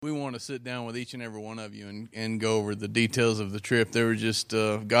want to sit down with each and every one of you and go over the details of the trip. There were just,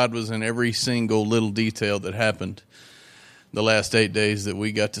 God was in every single little detail that happened the last 8 days that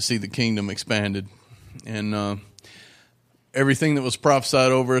we got to see the kingdom expanded. And everything that was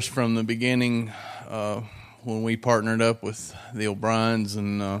prophesied over us from the beginning when we partnered up with the O'Briens,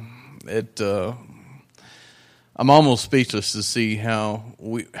 and I'm almost speechless to see how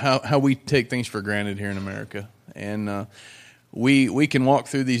we take things for granted here in America. And we can walk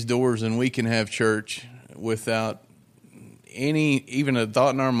through these doors and we can have church without even a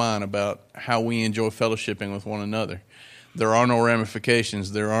thought in our mind about how we enjoy fellowshipping with one another. There are no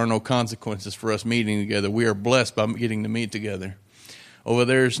ramifications. There are no consequences for us meeting together. We are blessed by getting to meet together. Over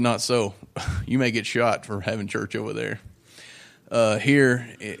there, it's not so. You may get shot for having church over there. Here,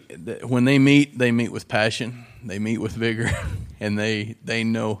 when they meet with passion. They meet with vigor, and they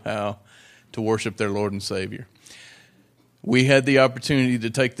know how to worship their Lord and Savior. We had the opportunity to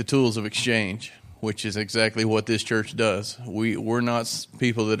take the tools of exchange, which is exactly what this church does. We're not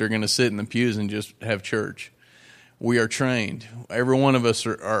people that are going to sit in the pews and just have church. We are trained. Every one of us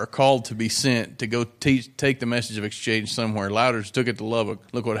are called to be sent to go take the message of exchange somewhere. Louders took it to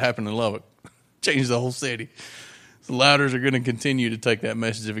Lubbock. Look what happened in Lubbock. Changed the whole city. The Louders are going to continue to take that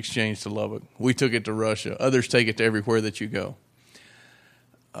message of exchange to Lubbock. We took it to Russia. Others take it to everywhere that you go.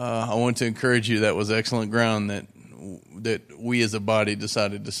 I want to encourage you, that was excellent ground that we as a body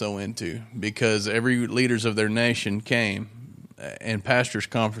decided to sow into, because every leaders of their nation came, and pastors'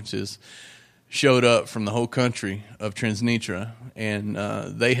 conferences showed up from the whole country of Transnistria, and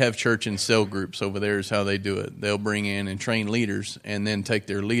they have church in cell groups over there is how they do it. They'll bring in and train leaders, and then take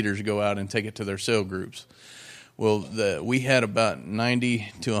their leaders, go out and take it to their cell groups. Well, we had about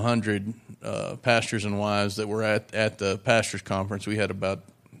 90 to 100 pastors and wives that were at the pastors' conference. We had about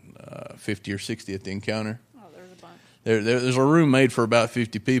 50 or 60 at the encounter. Oh, there's a bunch. There's a room made for about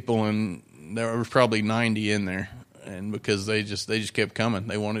 50 people, and there was probably 90 in there. And because they just kept coming,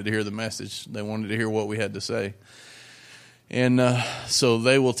 they wanted to hear the message. They wanted to hear what we had to say. And so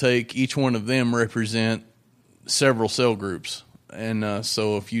they will take, each one of them represent several cell groups. And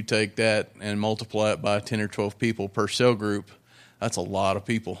so if you take that and multiply it by 10 or 12 people per cell group, that's a lot of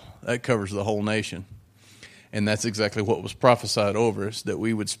people. That covers the whole nation. And that's exactly what was prophesied over us, that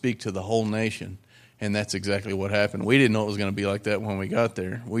we would speak to the whole nation. And that's exactly what happened. We didn't know it was going to be like that when we got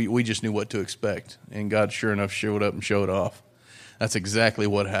there. We just knew what to expect. And God, sure enough, showed up and showed off. That's exactly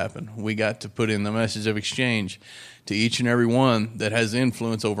what happened. We got to put in the message of exchange to each and every one that has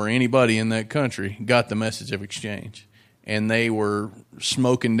influence over anybody in that country, got the message of exchange. And they were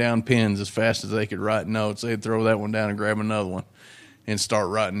smoking down pens as fast as they could write notes. They'd throw that one down and grab another one and start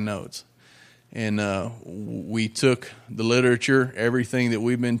writing notes. And we took the literature, everything that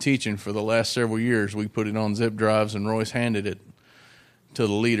we've been teaching for the last several years, we put it on zip drives, and Royce handed it to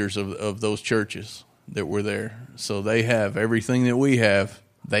the leaders of those churches that were there. So they have everything that we have,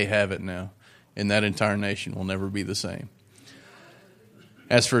 they have it now. And that entire nation will never be the same.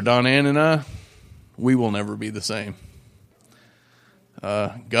 As for Donna Ann and I, we will never be the same.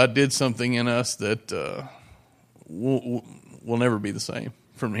 God did something in us that we'll never be the same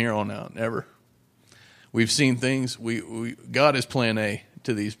from here on out, ever. We've seen things. God is plan A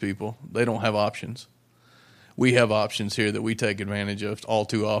to these people. They don't have options. We have options here that we take advantage of all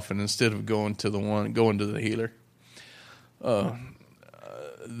too often instead of going to the healer.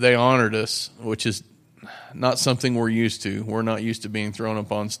 They honored us, which is not something we're used to. We're not used to being thrown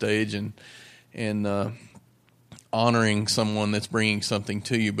up on stage and honoring someone that's bringing something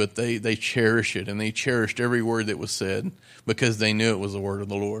to you, but they cherish it, and they cherished every word that was said because they knew it was the word of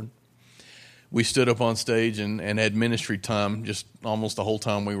the Lord. We stood up on stage and had ministry time just almost the whole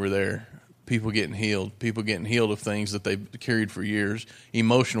time we were there. People getting healed of things that they've carried for years,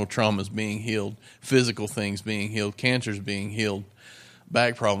 emotional traumas being healed, physical things being healed, cancers being healed,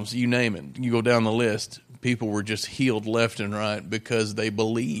 back problems, you name it. You go down the list, people were just healed left and right because they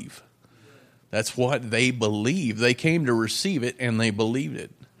believe. That's what they believe. They came to receive it, and they believed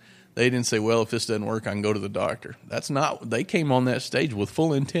it. They didn't say, well, if this doesn't work, I can go to the doctor. That's not. They came on that stage with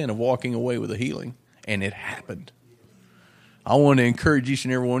full intent of walking away with a healing, and it happened. I want to encourage each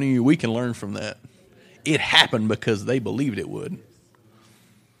and every one of you, we can learn from that. It happened because they believed it would.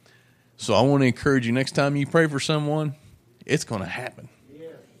 So I want to encourage you, next time you pray for someone, it's going to happen.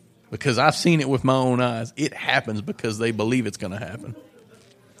 Because I've seen it with my own eyes. It happens because they believe it's going to happen.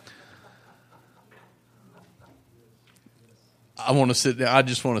 I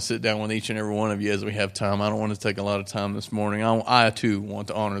just want to sit down with each and every one of you as we have time. I don't want to take a lot of time this morning. I too want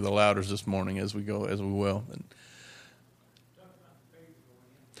to honor the Louders this morning as we will.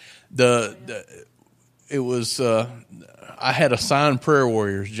 I had assigned prayer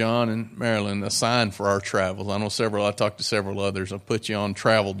warriors, John and Marilyn, assigned for our travels. I know several. I talked to several others. I put you on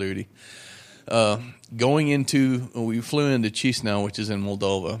travel duty. We flew into Chisinau, which is in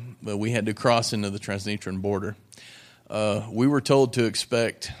Moldova, but we had to cross into the Transnistриan border. We were told to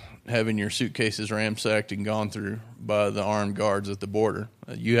expect having your suitcases ransacked and gone through by the armed guards at the border.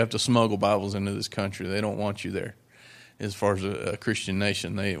 You have to smuggle Bibles into this country. They don't want you there. As far as a Christian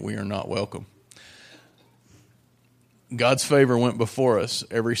nation, we are not welcome. God's favor went before us.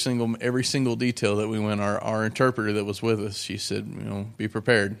 Every single detail that we went. Our interpreter that was with us, she said, be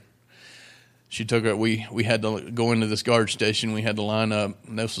prepared. She took it. We had to go into this guard station. We had to line up.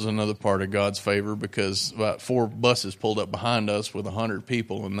 And this was another part of God's favor, because about 4 buses pulled up behind us with 100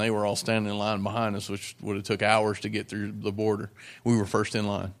 people, and they were all standing in line behind us, which would have took hours to get through the border. We were first in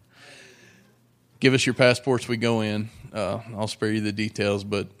line. Give us your passports. We go in. I'll spare you the details,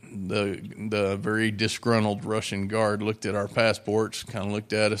 but the very disgruntled Russian guard looked at our passports, kind of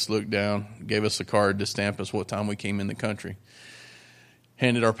looked at us, looked down, gave us a card to stamp us what time we came in the country.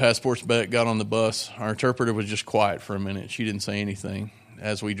 Handed our passports back, got on the bus. Our interpreter was just quiet for a minute. She didn't say anything.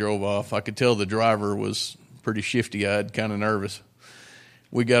 As we drove off, I could tell the driver was pretty shifty-eyed, kind of nervous.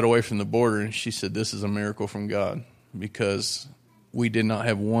 We got away from the border, and she said, "This is a miracle from God," because we did not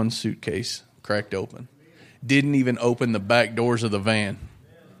have one suitcase cracked open. Didn't even open the back doors of the van.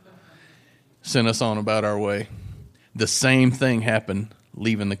 Sent us on about our way. The same thing happened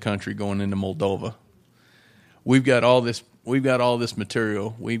leaving the country going into Moldova. We've got all this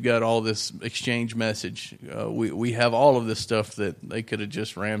material. We've got all this exchange message. We have all of this stuff that they could have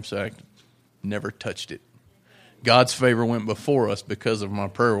just ransacked, never touched it. God's favor went before us because of my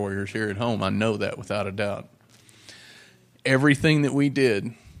prayer warriors here at home. I know that without a doubt. Everything that we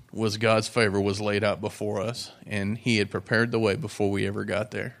did was God's favor was laid out before us, and He had prepared the way before we ever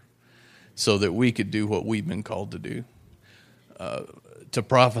got there so that we could do what we've been called to do. To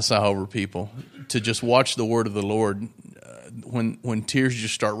prophesy over people, to just watch the word of the Lord when tears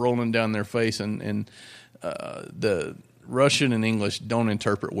just start rolling down their face, and the Russian and English don't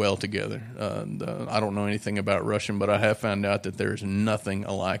interpret well together. I don't know anything about Russian, but I have found out that there's nothing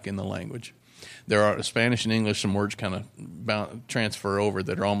alike in the language. There are Spanish and English, some words kind of transfer over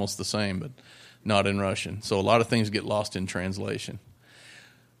that are almost the same, but not in Russian. So a lot of things get lost in translation.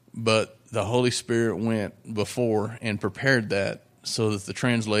 But the Holy Spirit went before and prepared that so that the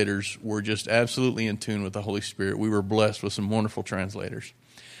translators were just absolutely in tune with the Holy Spirit. We were blessed with some wonderful translators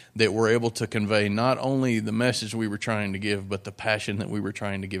that were able to convey not only the message we were trying to give, but the passion that we were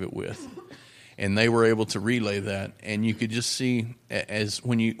trying to give it with. And they were able to relay that. And you could just see, as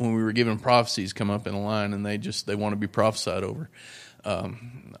when we were given prophecies come up in a line, and they want to be prophesied over.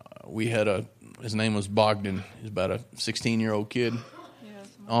 We had his name was Bogdan. He's about a 16-year-old kid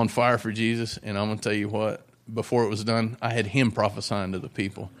on fire for Jesus. And I'm going to tell you what, before it was done, I had him prophesying to the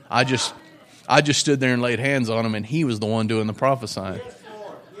people. I just stood there and laid hands on him, and he was the one doing the prophesying.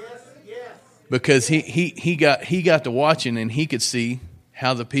 Yes. Because he got to watching, and he could see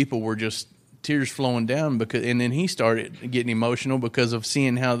how the people were just tears flowing down, and then he started getting emotional because of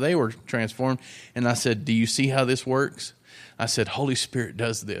seeing how they were transformed. And I said, "Do you see how this works?" I said, "Holy Spirit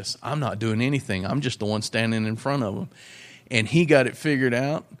does this. I'm not doing anything. I'm just the one standing in front of them." And he got it figured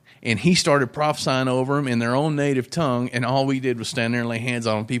out. And he started prophesying over them in their own native tongue, and all we did was stand there and lay hands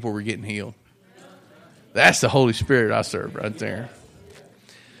on them. People were getting healed. That's the Holy Spirit I serve right there.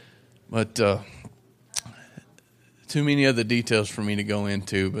 But too many other details for me to go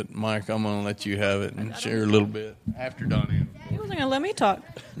into. But Mike, I'm going to let you have it and share a little bit after Donnie. He wasn't going to let me talk.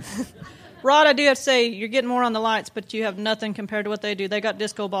 Rod, I do have to say, you're getting more on the lights, but you have nothing compared to what they do. They got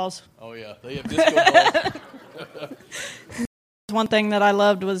disco balls. Oh, yeah. They have disco balls. One thing that I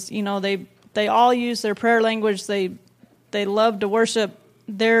loved was, they all use their prayer language. They love to worship.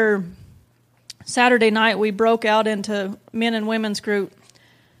 Their Saturday night, we broke out into men and women's group.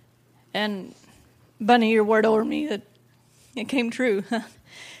 And Bunny, your word over me, that it came true.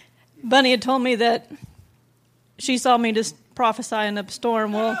 Bunny had told me that she saw me just prophesying up a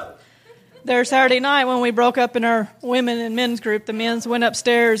storm. Well, there Saturday night when we broke up in our women and men's group, the men's went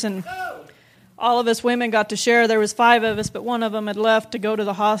upstairs and all of us women got to share. There was 5 of us, but one of them had left to go to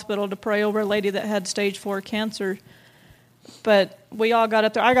the hospital to pray over a lady that had stage 4 cancer. But we all got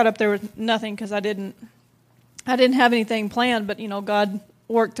up there. I got up there with nothing because I didn't have anything planned, but, God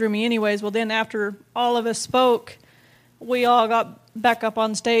worked through me anyways. Well, then after all of us spoke, we all got back up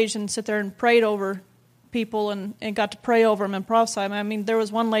on stage and sit there and prayed over people and got to pray over them and prophesy. I mean, there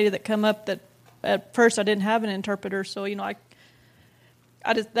was one lady that come up that at first I didn't have an interpreter, so,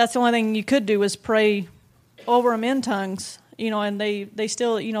 that's the only thing you could do was pray over them in tongues, and they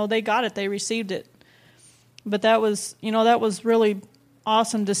still, they got it, they received it. But that was really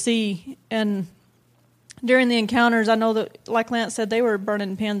awesome to see. And during the encounters, I know that, like Lance said, they were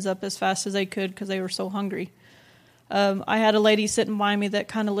burning pins up as fast as they could because they were so hungry. I had a lady sitting by me that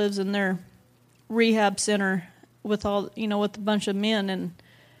kind of lives in their rehab center with with a bunch of men, and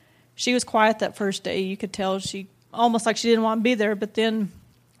she was quiet that first day. You could tell she almost like she didn't want to be there. But then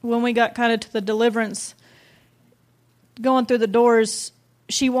when we got kind of to the deliverance, going through the doors,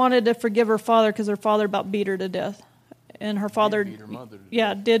 she wanted to forgive her father because her father about beat her to death. And her father did beat her mother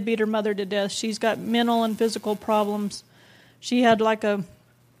to did beat her mother to death. She's got mental and physical problems. She had like a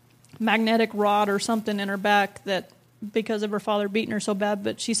magnetic rod or something in her back that because of her father beating her so bad.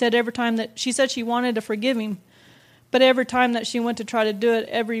 But she said she wanted to forgive him, but every time that she went to try to do it,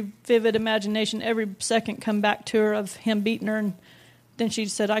 every vivid imagination, every second come back to her of him beating her, and then she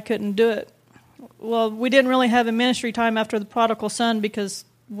said, I couldn't do it. Well, we didn't really have a ministry time after the prodigal son because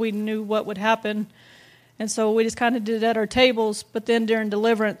we knew what would happen. And so we just kind of did it at our tables. But then during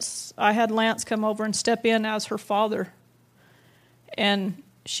deliverance, I had Lance come over and step in as her father. And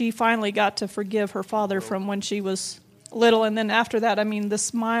she finally got to forgive her father from when she was little. And then after that, I mean, the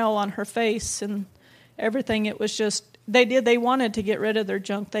smile on her face and everything, it was just, they wanted to get rid of their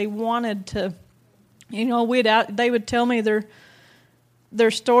junk. They wanted to, they would tell me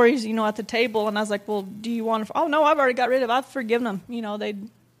their stories, at the table. And I was like, well, do you want to, oh no, I've already got rid of it. I've forgiven them.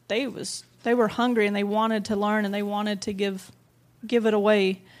 They were hungry and they wanted to learn and they wanted to give it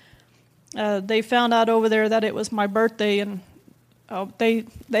away. They found out over there that it was my birthday, and they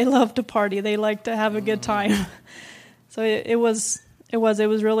love to party. They like to have a good time. So it was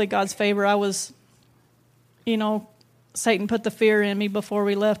really God's favor. I was, Satan put the fear in me before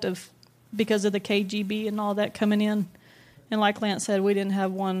we left because of the KGB and all that coming in. And like Lance said, we didn't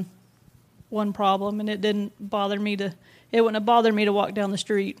have one problem, and it wouldn't have bothered me to walk down the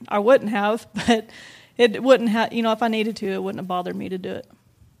street. I wouldn't have, but it wouldn't have, if I needed to, it wouldn't have bothered me to do it.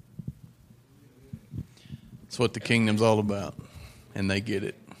 That's what the kingdom's all about, and they get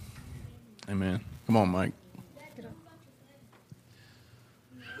it. Amen. Come on, Mike.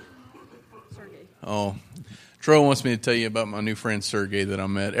 Oh, Troy wants me to tell you about my new friend Sergey that I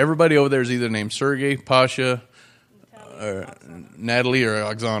met. Everybody over there is either named Sergey, Pasha, Natalie, or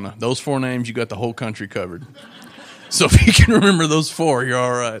Oksana. Those 4 names, you got the whole country covered. So if you can remember those 4, you're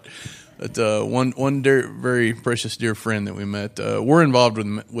all right. But one very precious dear friend that we met, we're involved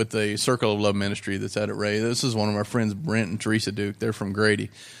with the Circle of Love ministry that's out at Ray. This is one of our friends, Brent and Teresa Duke. They're from Grady.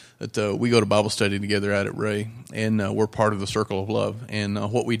 We go to Bible study together out at Ray, and we're part of the Circle of Love.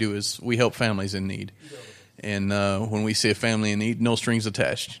 And what we do is we help families in need. And when we see a family in need, no strings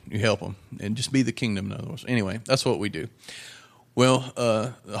attached. You help them. And just be the kingdom, in other words. Anyway, that's what we do. Well,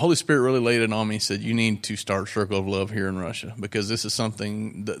 the Holy Spirit really laid it on me and said, you need to start Circle of Love here in Russia, because this is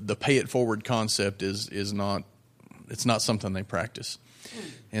something, the pay it forward concept is not something they practice.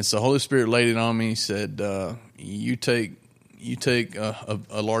 And so Holy Spirit laid it on me, said, you take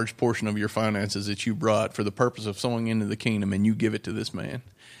a large portion of your finances that you brought for the purpose of sowing into the kingdom, and you give it to this man.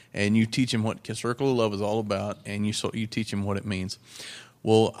 And you teach him what Circle of Love is all about, and you teach him what it means.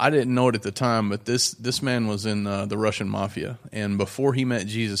 Well, I didn't know it at the time, but this man was in the Russian mafia, and before he met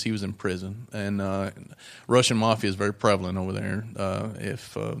Jesus, he was in prison. And Russian mafia is very prevalent over there.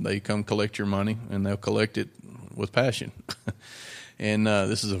 If they come collect your money, and they'll collect it with passion. And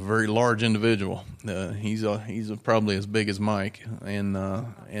this is a very large individual. He's probably as big as Mike, and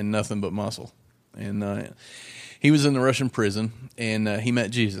nothing but muscle. And he was in the Russian prison, and he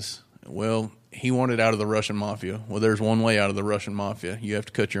met Jesus. Well, he wanted out of the Russian mafia. Well, there's one way out of the Russian mafia. You have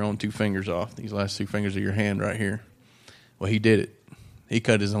to cut your own 2 fingers off. These last 2 fingers of your hand right here. Well, he did it. He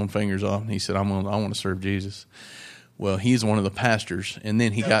cut his own fingers off, and he said, I want to serve Jesus. Well, he's one of the pastors, and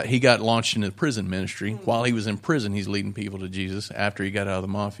then he got launched into the prison ministry. While he was in prison, he's leading people to Jesus after he got out of the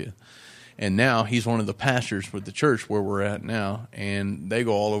mafia. And now he's one of the pastors with the church where we're at now, and they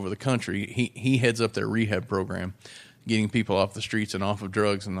go all over the country. He heads up their rehab program, getting people off the streets and off of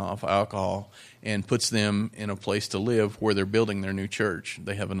drugs and off alcohol, and puts them in a place to live where they're building their new church.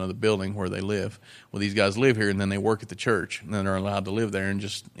 They have another building where they live. Well, these guys live here, and then they work at the church, and then they're allowed to live there and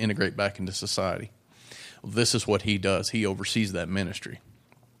just integrate back into society. Well, this is what he does. He oversees that ministry.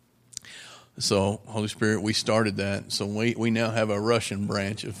 So, Holy Spirit, we started that. So we now have a Russian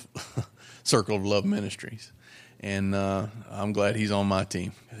branch of Circle of Love Ministries. And I'm glad he's on my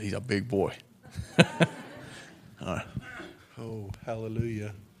team. He's a big boy. All right. Oh,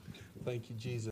 hallelujah. Thank you, Jesus.